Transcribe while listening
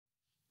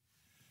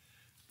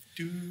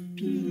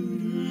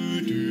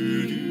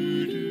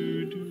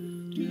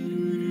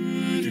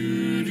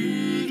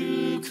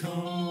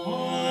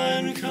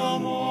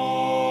Come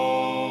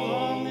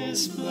on,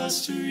 this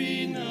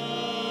blustery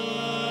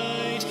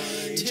night.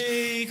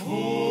 Take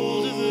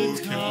hold of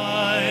the kite,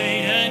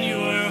 and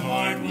your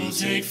heart will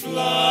take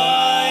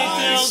flight.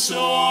 They'll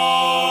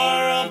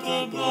soar up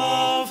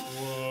above.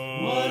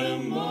 What a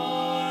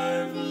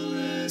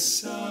marvelous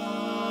sight.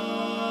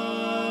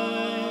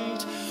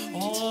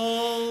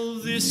 All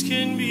this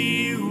can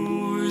be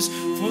yours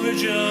for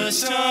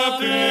just a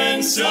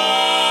pence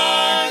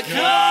a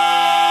kite.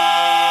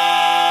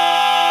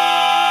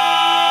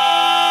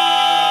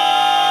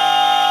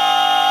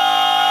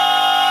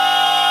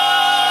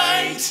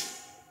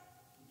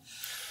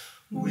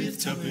 With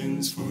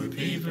tuppence for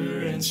paper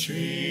and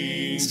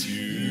strings,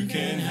 you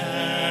can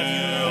have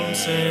your own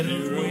set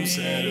of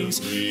wings.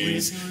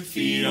 With your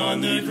feet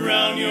on the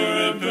ground,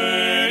 you're a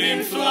bird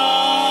in flight.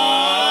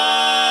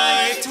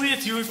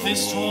 With your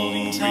fist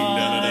holding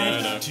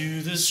tight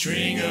to the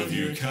string of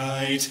your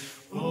kite.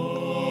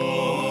 Oh,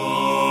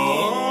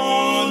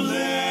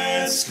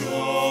 let's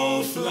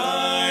go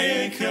fly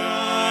a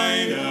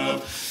kite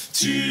up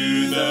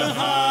to the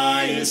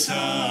highest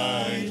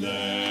height.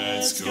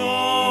 Let's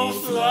go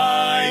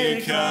fly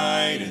a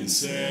kite and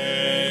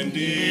send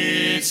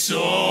it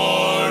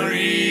soaring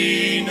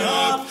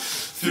up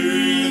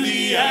through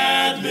the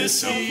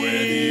atlas, up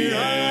where the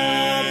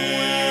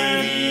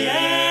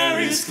air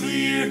is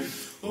clear.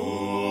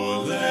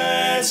 Oh,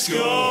 let's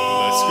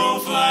go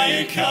fly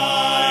a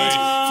kite,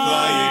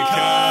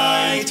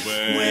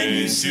 when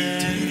you see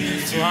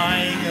it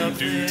flying up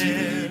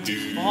there.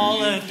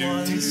 All at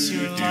once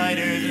you're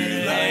lighter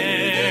than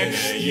air.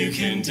 You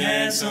can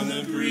dance on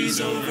the breeze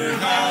over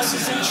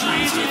houses and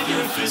trees with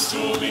your fist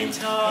holding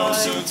tight, oh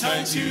so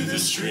tight to the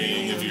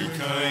string of your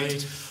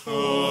kite. Oh,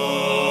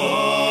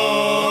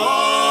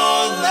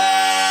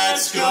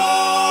 let's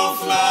go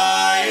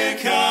fly a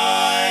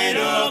kite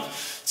up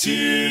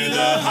to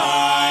the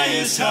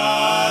highest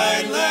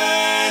height.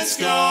 Let's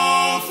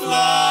go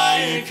fly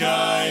a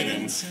kite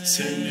and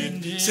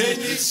send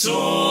it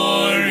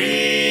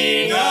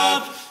soaring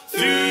up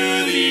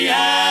through the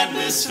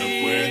atlas, up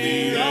where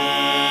the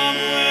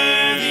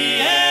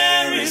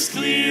air is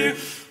clear.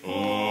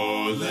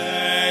 Oh,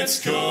 let's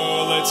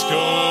go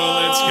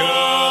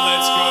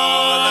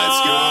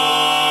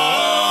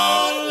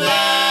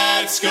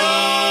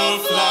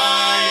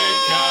fly a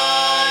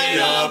kite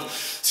up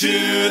to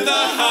the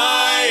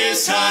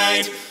highest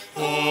height.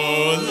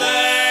 Oh,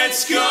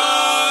 let's go.